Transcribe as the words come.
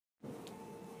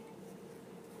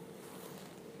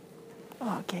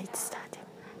Okay, it started.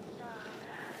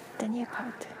 The new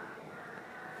part.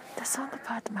 The song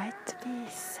part might be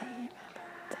same,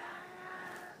 but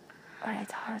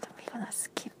alright, hold on. We're gonna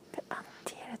skip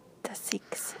until the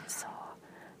 6. So,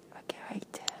 okay,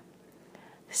 right.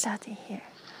 Starting here.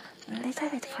 A little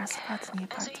bit first part, new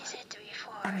part.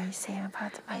 I mean, same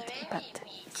part might be, but.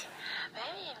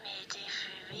 When we meet, if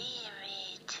we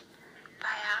meet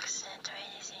by accident or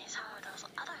anything, some of those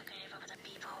other group of the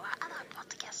people or other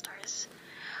podcasters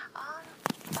on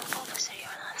purposely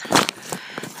or not,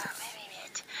 when we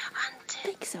meet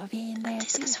and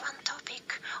discuss one topic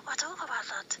or talk about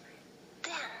that,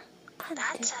 then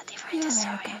that's a different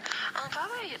story. And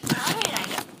probably like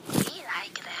we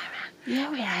like them. We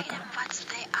like them what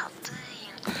they are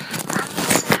doing.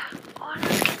 And all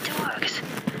those get works.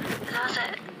 Those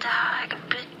the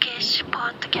bookish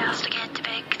podcast get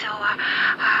picked or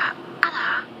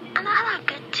other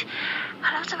good,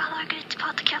 a lot of other good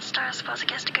podcasters,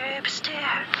 podcast groups too.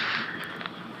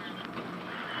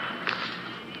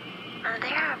 And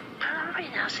there are probably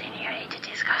nothing really to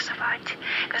discuss about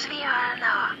because we are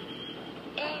now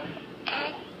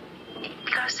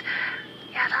because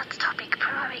that topic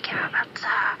probably came about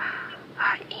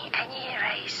in any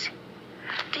race.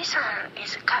 This one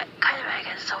is kind of like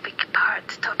a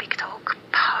topic talk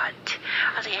part.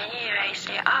 As in any race,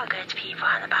 there are good people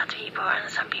and bad people, and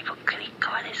some people click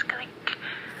or disclick.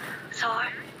 So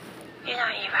you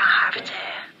don't even have to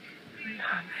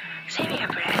save your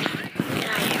breath. You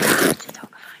don't even have to talk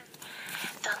about it.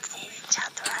 Don't need to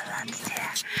chat about that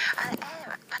there. And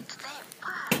anyway, but they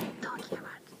were talking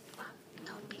about one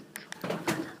topic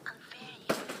about an unfair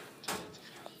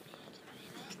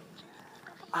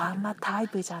あんまタイ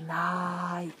プじゃ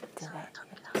ないってね。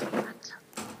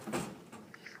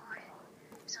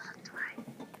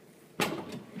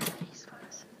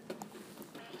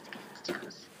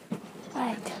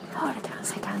Wait, hold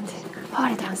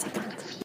on a second.